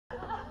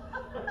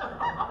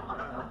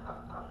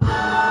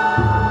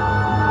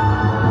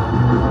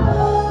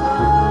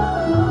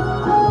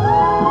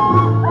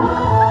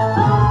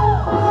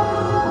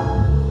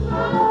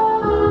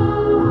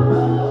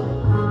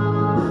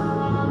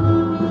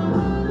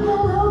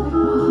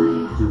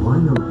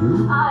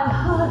you? I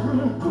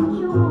hardly think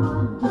you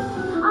would.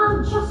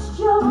 I'm just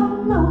your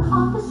unknown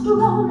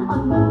orchestrone,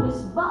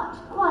 unnoticed but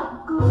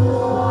quite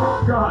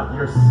good. God,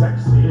 you're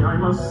sexy, I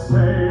must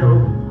say.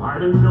 Oh, I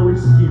didn't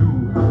notice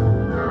you.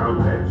 I'll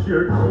bet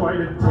you're quite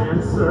a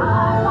dancer.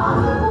 I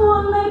lost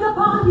one leg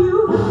upon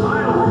you.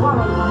 I'll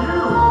follow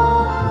you.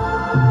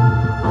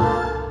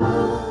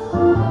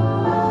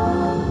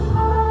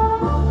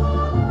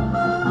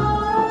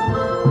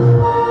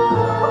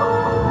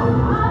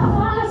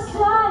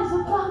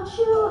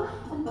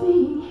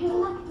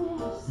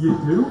 You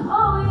do?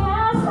 Oh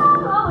yes,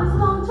 I've always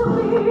longed to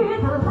be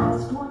the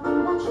last one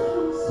that you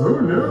kiss. Oh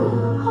no.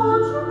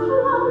 Hold you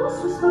close,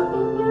 whisper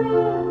in your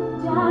ear,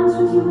 dance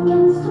with you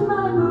against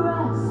my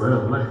breast.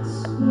 Well, let's.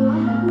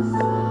 Yes,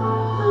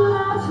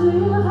 let's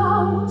live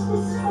out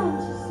this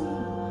fantasy,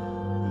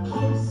 the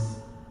kiss,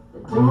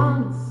 the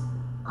dance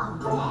of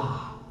death.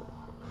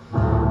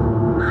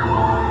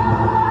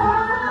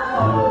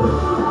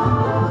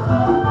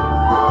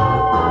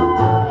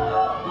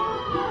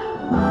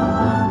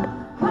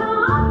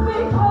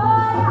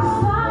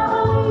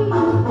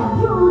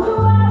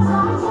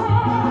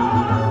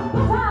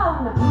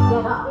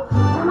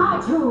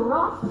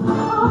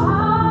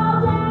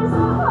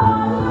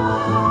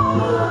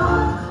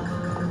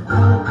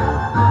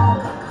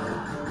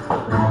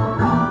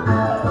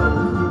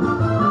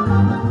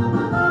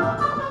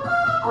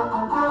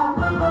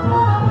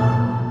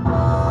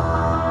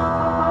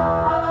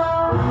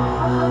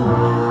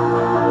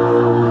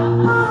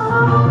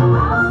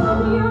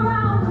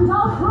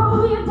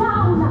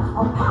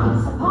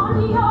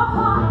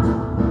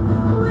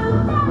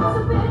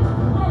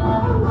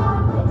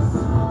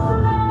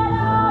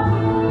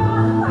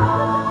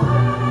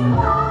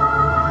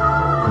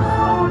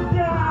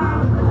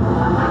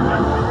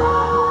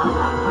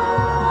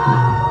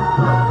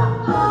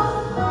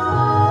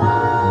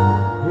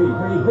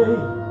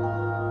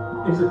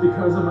 Is it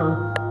because I'm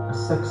a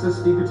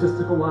sexist,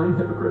 egotistical, lying,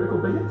 hypocritical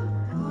bigot?